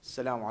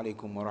Assalamu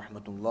alaikum wa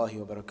rahmatullahi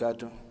wa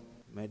barakatuh.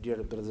 My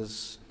dear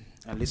brothers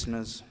and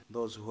listeners,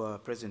 those who are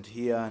present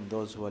here and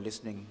those who are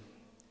listening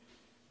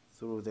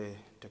through the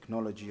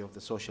technology of the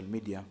social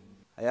media,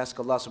 I ask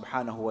Allah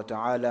subhanahu wa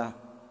ta'ala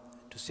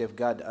to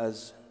safeguard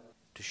us,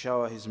 to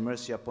shower His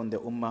mercy upon the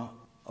ummah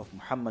of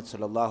Muhammad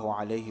sallallahu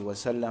alayhi wa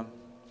sallam,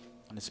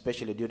 and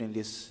especially during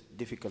these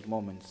difficult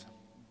moments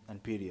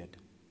and period.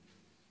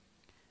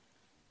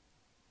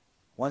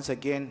 Once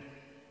again,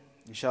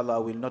 inshallah, I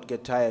will not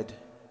get tired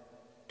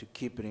to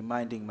keep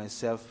reminding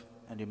myself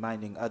and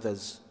reminding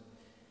others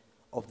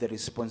of the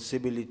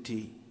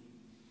responsibility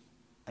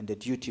and the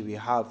duty we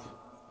have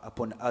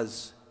upon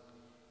us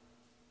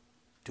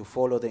to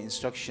follow the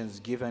instructions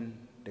given,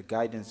 the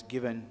guidance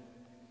given,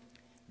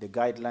 the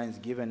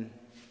guidelines given,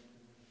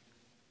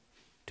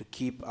 to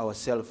keep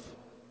ourselves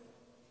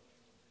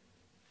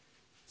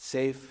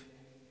safe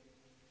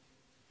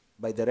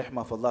by the rahmah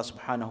of Allah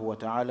subhanahu wa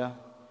ta'ala,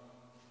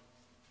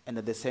 and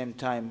at the same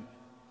time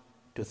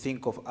to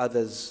think of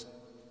others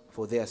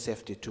for their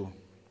safety too.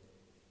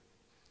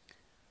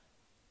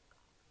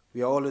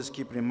 We always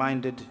keep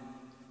reminded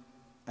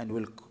and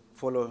will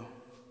follow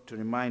to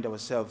remind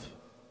ourselves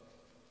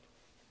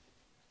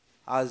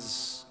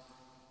as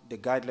the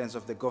guidelines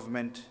of the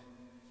government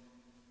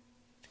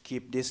to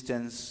keep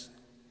distance,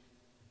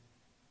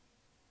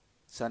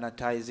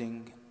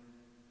 sanitizing,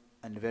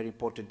 and very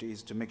important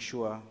is to make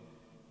sure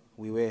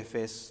we wear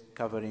face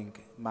covering,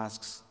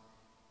 masks,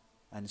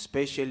 and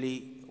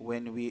especially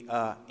when we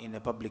are in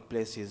public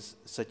places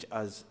such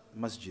as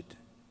masjid.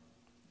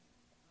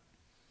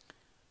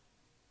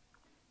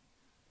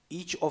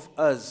 Each of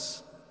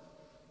us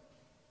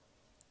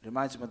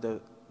reminds me of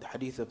the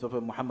hadith of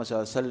Prophet Muhammad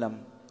sallallahu alaihi wasallam,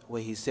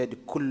 where he said,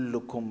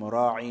 "Kullukum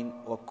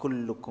ra'in wa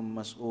kullukum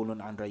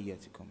mas'ulun an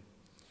rayyatikum."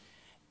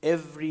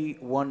 Every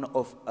one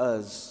of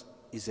us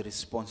is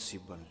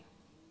responsible.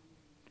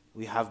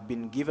 We have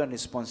been given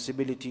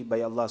responsibility by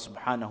Allah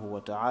subhanahu wa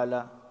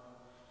ta'ala,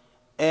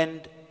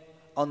 and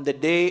on the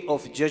day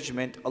of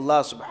judgment,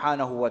 Allah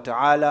subhanahu wa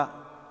ta'ala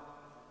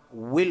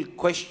will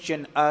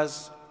question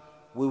us.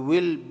 We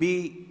will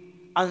be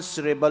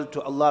answerable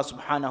to Allah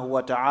subhanahu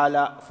wa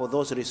ta'ala for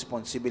those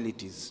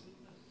responsibilities.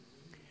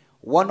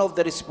 One of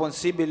the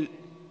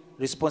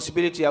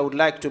responsibility I would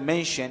like to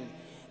mention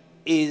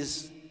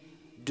is,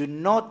 do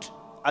not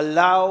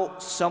allow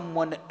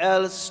someone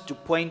else to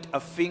point a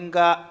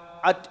finger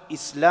at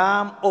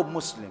Islam or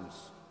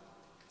Muslims.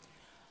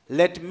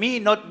 Let me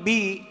not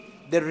be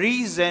the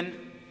reason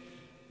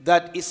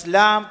that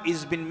Islam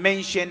is been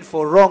mentioned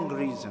for wrong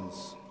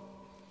reasons.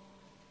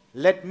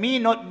 Let me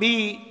not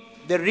be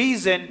the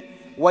reason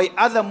why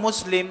other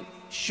Muslims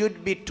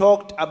should be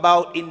talked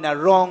about in a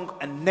wrong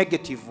and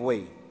negative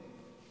way.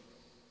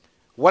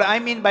 What I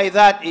mean by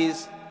that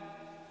is,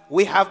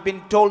 we have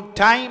been told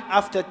time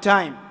after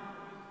time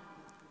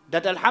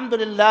that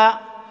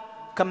alhamdulillah,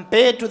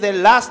 compared to the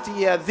last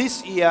year,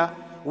 this year,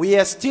 we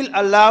are still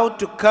allowed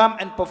to come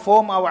and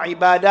perform our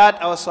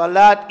ibadat, our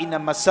salat in a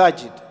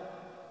masajid.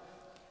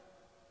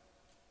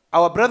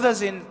 Our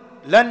brothers in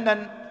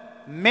London,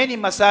 many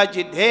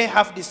masajid, they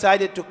have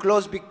decided to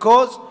close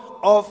because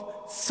of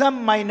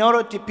some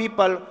minority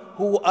people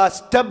who are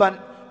stubborn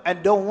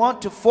and don't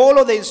want to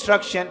follow the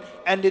instruction,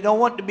 and they don't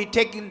want to be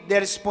taking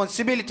their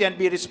responsibility and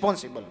be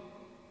responsible.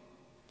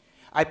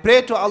 I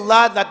pray to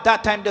Allah that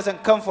that time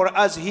doesn't come for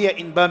us here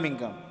in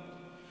Birmingham.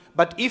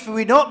 But if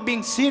we don't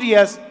being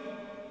serious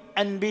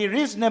and be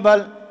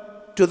reasonable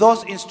to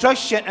those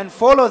instructions and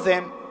follow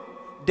them,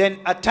 then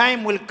a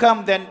time will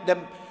come, then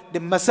the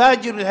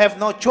masajid will have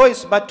no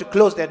choice but to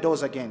close their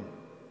doors again.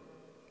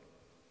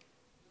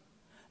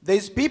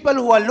 There's people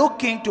who are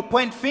looking to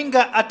point finger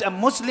at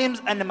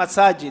Muslims and the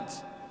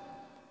masajids,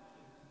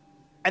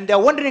 and they're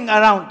wandering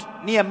around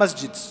near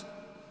masjids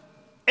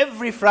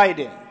every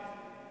Friday,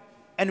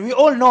 and we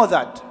all know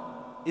that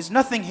it's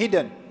nothing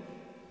hidden.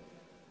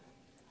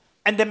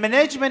 And the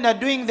management are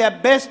doing their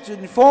best to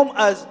inform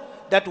us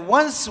that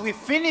once we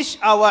finish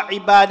our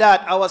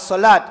ibadat, our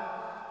salat,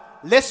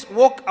 let's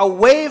walk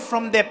away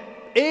from the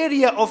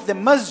area of the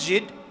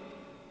masjid.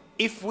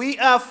 If we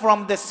are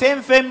from the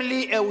same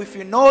family, if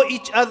we know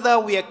each other,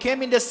 we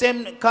came in the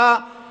same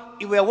car,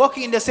 if we are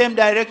walking in the same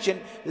direction,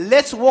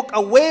 let's walk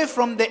away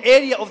from the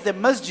area of the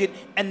masjid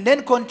and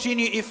then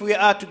continue if we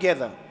are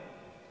together.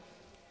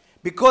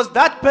 Because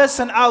that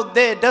person out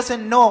there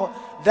doesn't know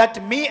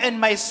that me and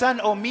my son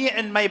or me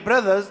and my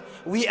brothers,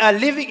 we are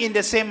living in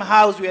the same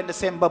house, we are in the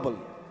same bubble.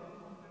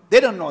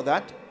 They don't know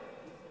that.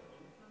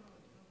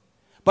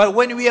 But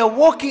when we are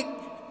walking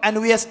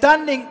and we are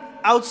standing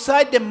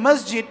outside the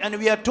masjid and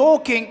we are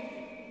talking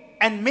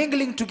and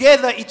mingling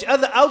together each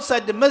other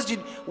outside the masjid,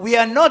 we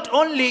are not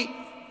only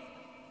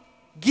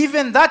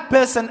giving that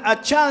person a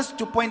chance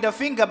to point a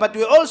finger, but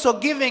we are also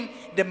giving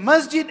the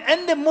masjid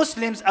and the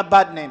Muslims a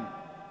bad name.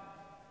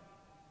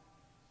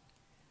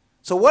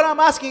 So what I'm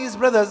asking is,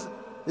 brothers,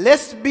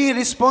 let's be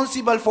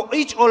responsible for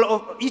each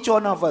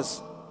one of us.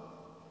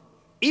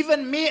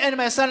 Even me and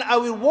my son, I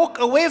will walk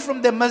away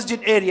from the masjid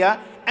area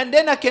and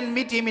then I can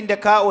meet him in the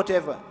car or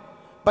whatever.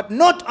 But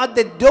not at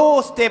the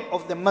doorstep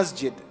of the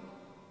masjid.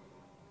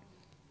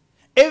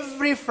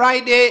 Every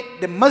Friday,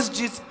 the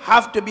masjids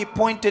have to be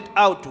pointed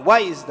out. Why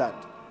is that?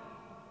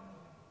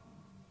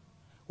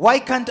 Why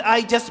can't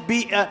I just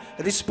be a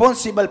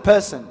responsible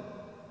person?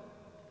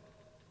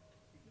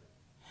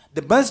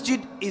 The masjid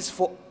is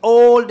for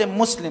all the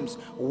Muslims.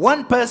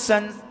 One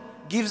person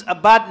gives a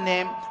bad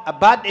name, a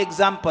bad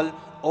example,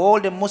 all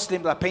the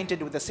Muslims are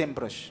painted with the same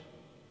brush.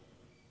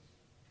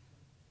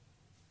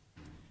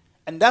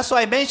 And that's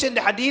why I mentioned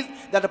the hadith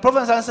that the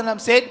Prophet ﷺ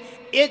said,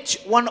 each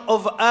one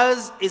of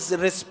us is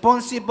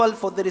responsible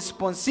for the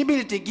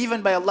responsibility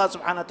given by Allah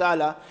subhanahu wa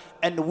ta'ala,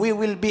 and we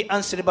will be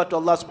answerable to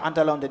Allah subhanahu wa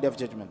ta'ala on the day of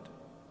judgment.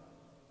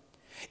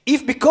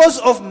 If because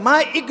of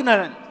my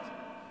ignorance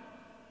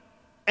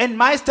and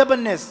my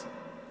stubbornness,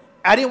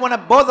 I didn't want to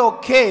bother or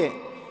care,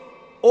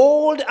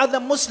 all the other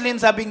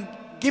Muslims have been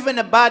given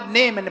a bad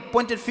name and a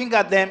pointed finger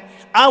at them,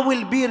 I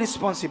will be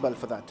responsible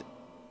for that.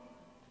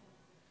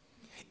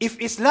 If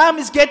Islam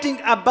is getting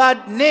a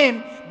bad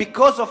name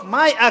because of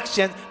my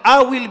actions,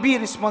 I will be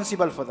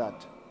responsible for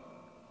that.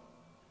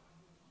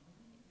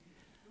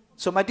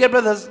 So my dear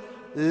brothers,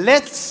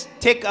 let's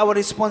take our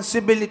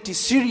responsibility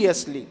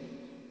seriously.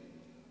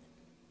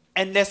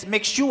 And let's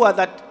make sure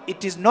that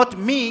it is not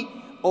me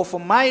or for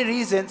my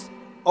reasons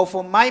or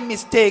for my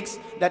mistakes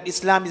that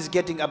Islam is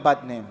getting a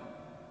bad name.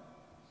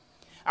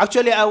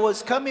 Actually, I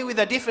was coming with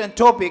a different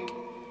topic.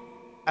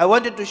 I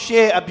wanted to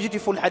share a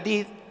beautiful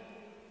hadith.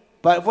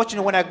 But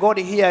unfortunately, when I got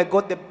here, I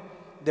got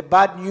the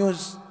bad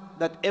news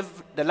that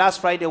the last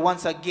Friday,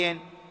 once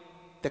again,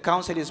 the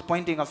council is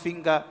pointing a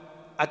finger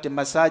at the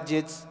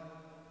masajids,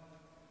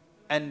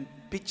 and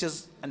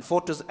pictures and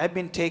photos have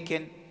been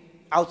taken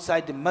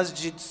outside the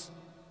masjids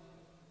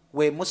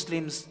where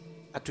Muslims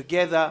are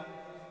together,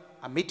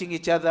 are meeting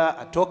each other,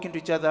 are talking to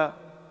each other,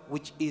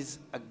 which is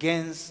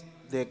against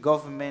the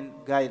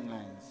government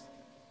guidelines.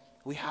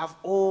 We have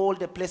all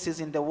the places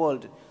in the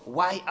world.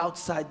 Why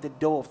outside the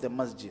door of the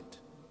masjid?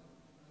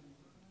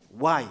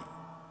 Why?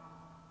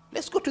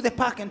 Let's go to the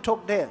park and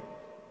talk there.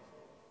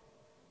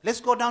 Let's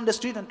go down the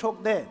street and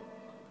talk there.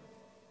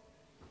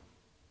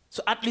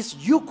 So at least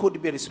you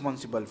could be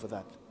responsible for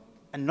that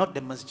and not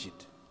the masjid.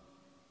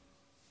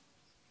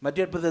 My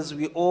dear brothers,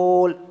 we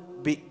all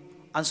be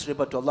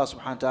answerable to Allah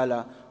subhanahu wa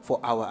ta'ala for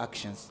our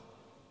actions.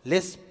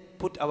 Let's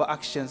put our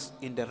actions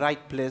in the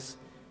right place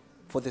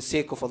for the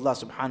sake of Allah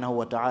subhanahu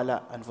wa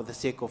ta'ala and for the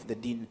sake of the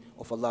deen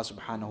of Allah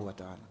subhanahu wa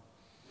ta'ala.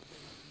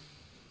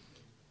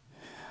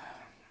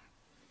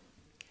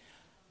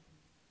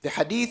 The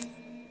hadith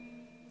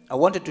I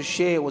wanted to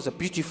share was a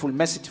beautiful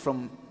message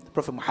from the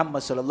Prophet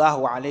Muhammad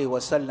sallallahu alaihi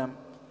wasallam.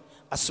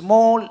 A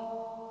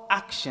small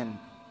action,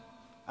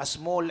 a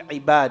small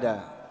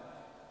ibadah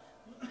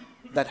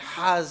that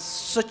has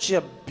such a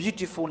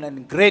beautiful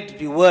and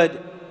great reward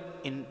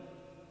in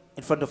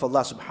front of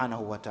Allah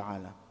subhanahu wa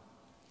ta'ala.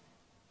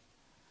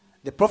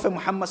 The Prophet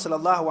Muhammad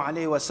sallallahu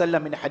alaihi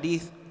wasallam in the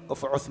hadith of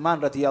Uthman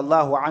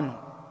radiyallahu anhu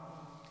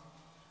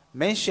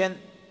mentioned,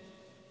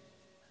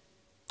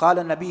 قال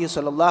النبي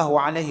صلى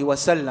الله عليه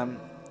وسلم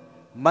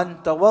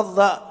من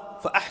توضأ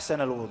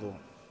فأحسن الوضوء,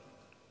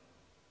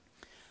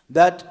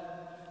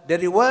 that the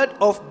reward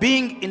of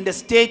being in the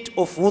state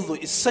of wudu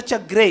is such a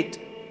great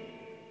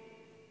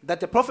that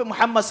the Prophet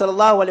Muhammad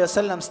sallallahu alaihi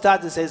wasallam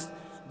starts and says,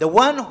 the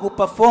one who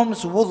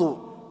performs wudu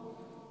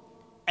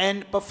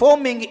and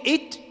performing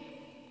it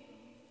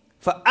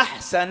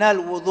فأحسن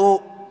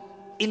الوضوء,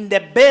 in the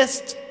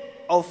best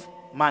of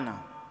manner.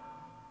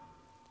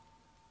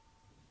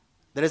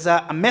 There is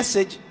a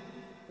message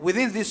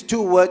within these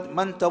two words,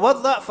 man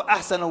tawadda fa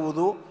ahsana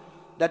wudu,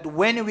 that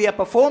when we are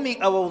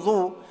performing our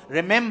wudu,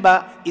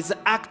 remember, is an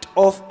act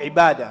of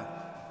ibadah.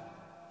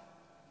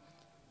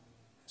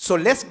 So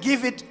let's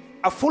give it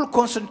a full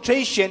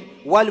concentration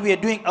while we are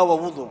doing our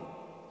wudu.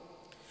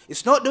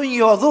 It's not doing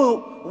your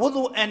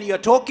wudu and you're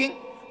talking,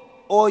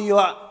 or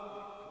your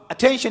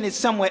attention is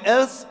somewhere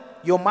else,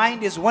 your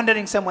mind is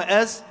wandering somewhere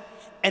else,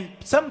 and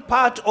some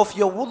part of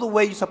your wudu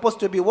where you're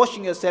supposed to be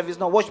washing yourself is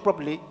not washed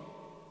properly.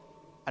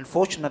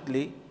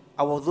 Unfortunately,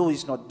 our wudu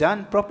is not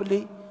done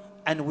properly,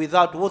 and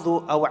without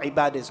wudu, our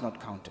ibadah is not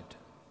counted.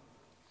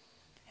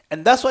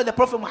 And that's why the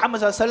Prophet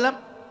Muhammad ﷺ,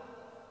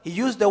 he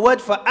used the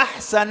word for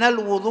ahsan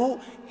al-wudu.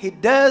 He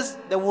does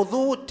the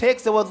wudu,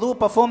 takes the wudu,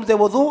 performs the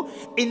wudu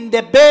in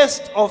the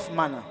best of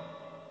manner.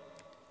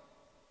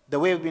 The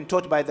way we've been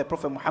taught by the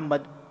Prophet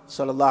Muhammad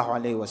sallallahu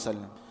alaihi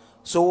wasallam.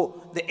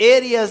 So the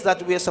areas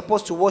that we are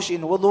supposed to wash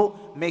in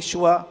wudu, make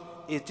sure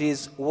it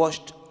is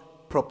washed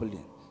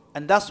properly.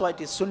 And that's why it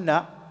is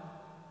sunnah.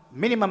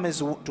 Minimum is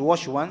to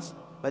wash once,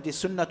 but it's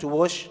sunnah to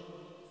wash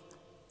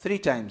 3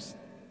 times.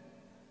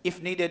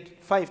 If needed,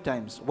 5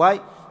 times.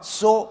 Why?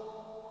 So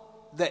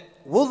the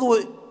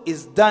wudu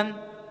is done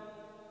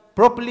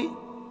properly,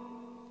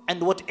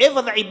 and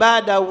whatever the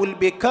ibadah will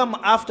become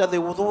after the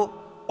wudu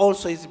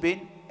also is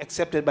being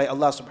accepted by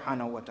Allah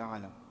subhanahu wa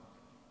ta'ala.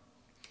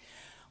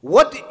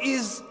 What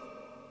is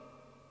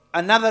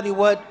another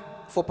reward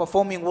for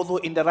performing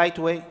wudu in the right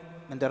way,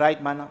 in the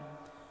right manner?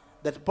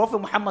 That Prophet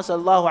Muhammad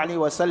sallallahu alaihi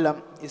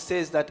wasallam, he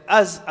says that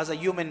us as a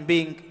human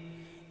being,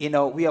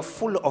 we are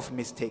full of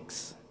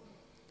mistakes,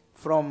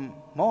 from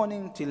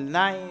morning till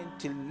night,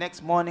 till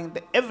next morning,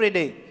 every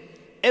day,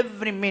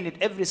 every minute,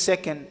 every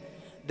second,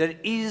 there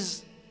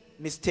is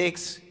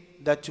mistakes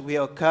that we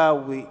occur,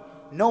 we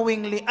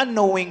knowingly,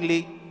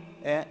 unknowingly,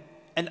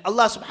 and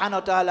Allah subhanahu wa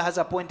ta'ala has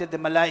appointed the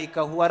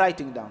malaika who are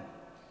writing down.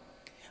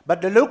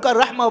 But the look at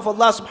rahmah of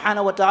Allah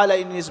subhanahu wa ta'ala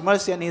in His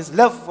mercy and His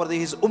love for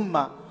His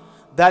ummah,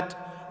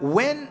 that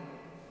when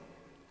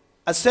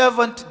a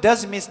servant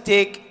does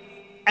mistake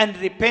and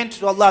repent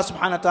to Allah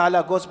subhanahu wa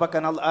ta'ala, goes back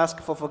and Allah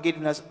asks for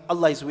forgiveness,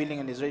 Allah is willing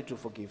and is ready to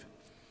forgive.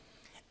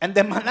 And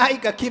the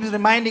malaika keeps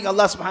reminding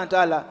Allah subhanahu wa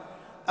ta'ala,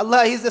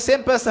 Allah, He's the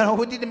same person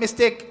who did a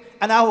mistake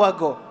an hour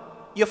ago.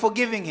 You're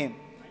forgiving him.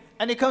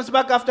 And he comes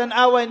back after an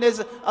hour and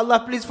says,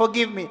 Allah, please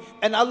forgive me.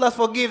 And Allah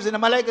forgives. And the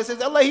malaika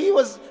says, Allah, he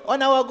was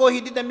 1 hour ago,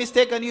 he did a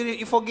mistake and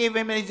you forgive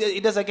him, and he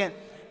does again.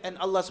 And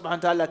Allah subhanahu wa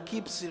ta'ala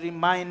keeps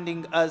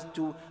reminding us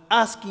to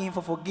ask Him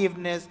for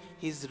forgiveness.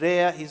 He's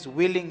rare, He's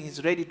willing,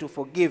 He's ready to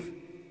forgive.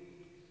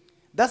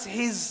 That's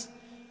His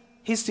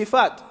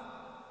sifat,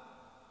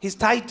 His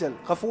title,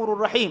 Ghafurur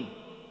Rahim.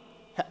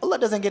 Allah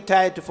doesn't get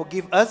tired to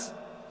forgive us.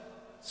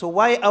 So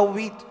why are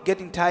we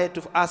getting tired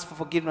to ask for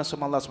forgiveness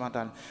from Allah subhanahu wa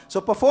ta'ala?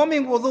 So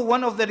performing wudu,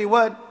 one of the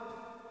reward,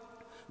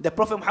 the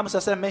Prophet Muhammad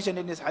sallallahu alaihi wasallam mentioned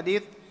in his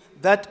hadith,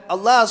 that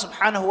Allah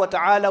subhanahu wa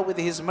ta'ala with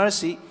His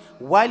mercy,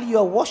 while you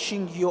are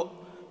washing your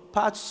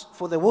parts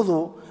for the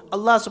wudu,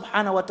 Allah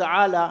subhanahu wa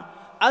ta'ala,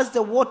 as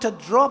the water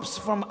drops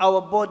from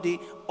our body,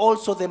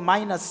 also the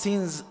minor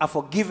sins are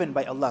forgiven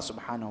by Allah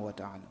subhanahu wa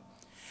ta'ala.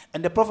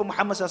 And the Prophet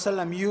Muhammad sallallahu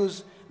alaihi wasallam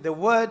used the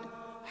word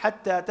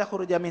حتى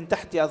تخرج من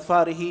تحت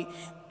أظفاره,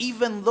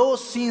 even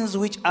those sins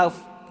which are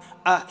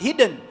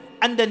hidden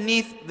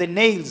underneath the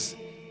nails,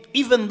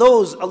 even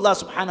those Allah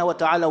subhanahu wa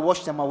ta'ala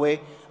washed them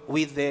away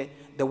with the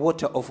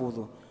water of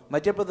wudu. My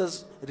dear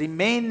brothers,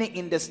 remaining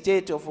in the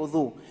state of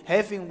wudu,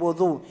 having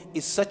wudu,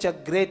 is such a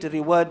great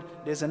reward.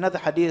 There's another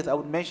hadith I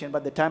would mention,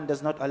 but the time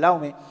does not allow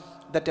me,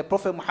 that the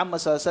Prophet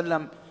Muhammad sallallahu alaihi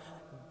wasallam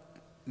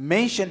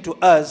mentioned to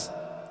us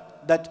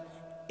that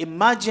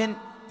imagine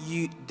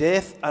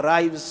death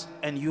arrives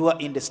and you are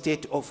in the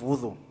state of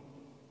wudu.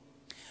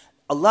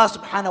 Allah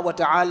subhanahu wa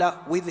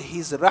ta'ala with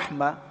His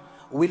rahmah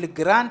will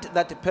grant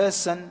that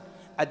person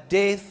a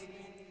death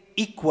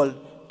equal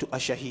to a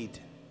shaheed.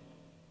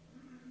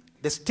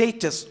 The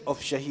status of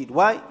shaheed.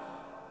 Why?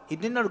 He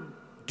did not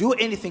do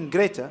anything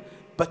greater,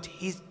 but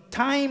his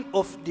time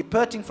of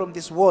departing from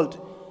this world,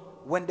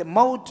 when the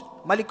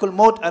Malikul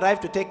Maut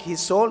arrived to take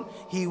his soul,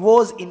 he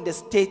was in the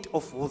state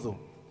of wudu.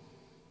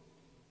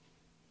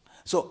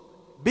 So,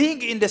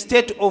 being in the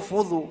state of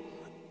wudu,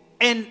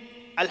 and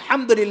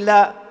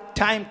alhamdulillah,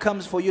 time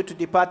comes for you to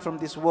depart from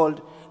this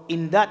world,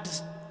 in that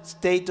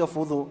state of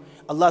wudu,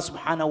 Allah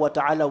subhanahu wa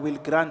ta'ala will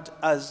grant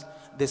us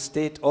the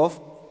state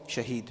of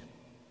shaheed.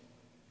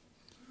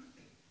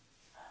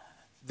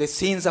 The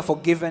sins are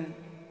forgiven.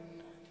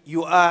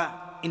 You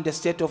are in the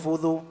state of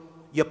wudu.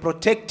 You're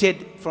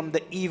protected from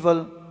the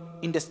evil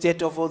in the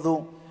state of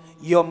wudu.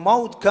 Your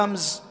maut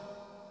comes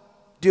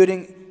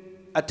during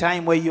a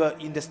time where you are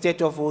in the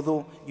state of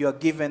wudu, you are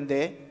given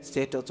the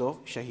status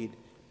of shaheed.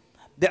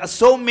 There are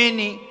so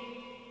many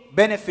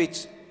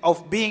benefits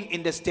of being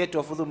in the state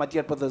of wudu, my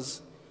dear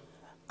brothers.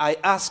 I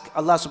ask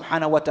Allah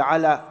subhanahu wa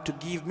ta'ala to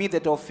give me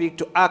the tawfiq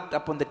to act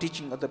upon the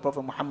teaching of the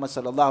Prophet Muhammad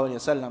sallallahu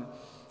alayhi wa sallam,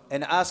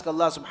 and ask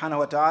Allah subhanahu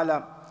wa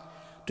ta'ala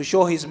to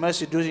show His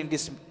mercy during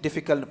this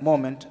difficult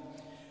moment.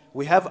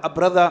 We have a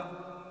brother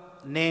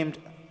named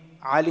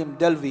Alim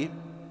Dalvi,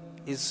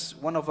 is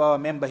one of our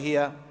member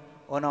here,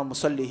 on our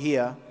musalli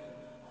here.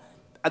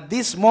 At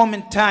this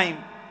moment time,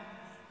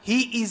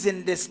 he is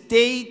in the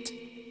state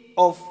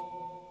of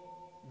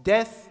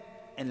death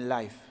and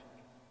life.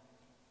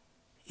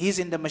 He's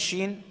in the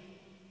machine,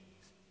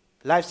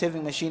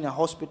 life-saving machine, a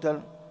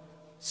hospital,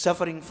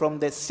 suffering from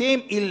the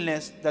same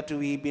illness that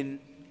we've been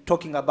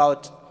talking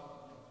about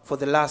for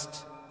the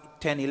last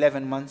 10,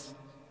 11 months,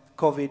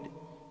 COVID.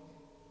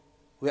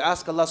 We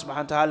ask Allah subhanahu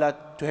wa ta'ala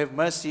to have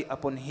mercy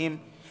upon him.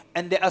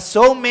 And there are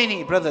so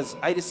many, brothers,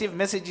 I receive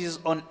messages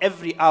on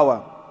every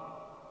hour.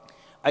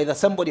 Either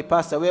somebody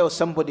passed away or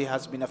somebody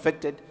has been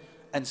affected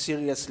and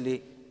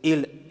seriously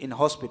ill in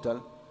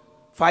hospital,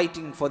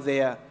 fighting for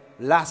their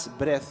last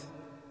breath.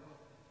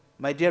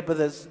 My dear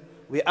brothers,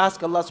 we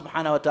ask Allah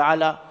subhanahu wa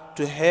ta'ala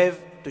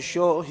to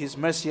show His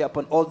mercy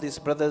upon all these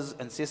brothers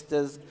and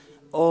sisters,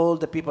 all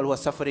the people who are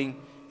suffering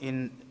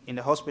in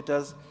the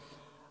hospitals.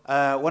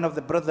 One of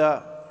the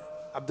brother,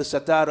 Abdul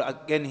Sattar,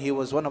 again, he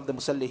was one of the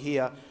musalli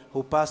here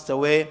who passed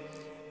away.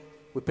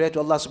 We pray to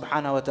Allah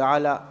subhanahu wa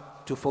ta'ala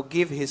to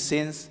forgive his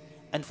sins,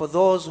 and for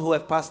those who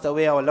have passed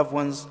away, our loved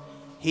ones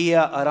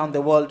here around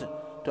the world,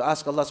 to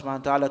ask Allah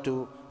subhanahu wa ta'ala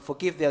to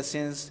forgive their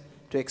sins,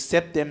 to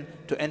accept them,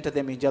 to enter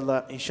them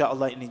inshallah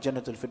in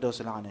Jannatul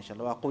Firdaus al-A'la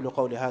inshallah. Wa aqulu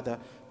qawli hadha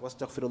wa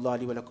astaghfirullah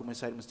li wa lakum wa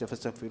sa'il mustaghfir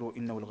fastaghfiruhu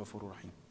innahu al-ghafurur rahim.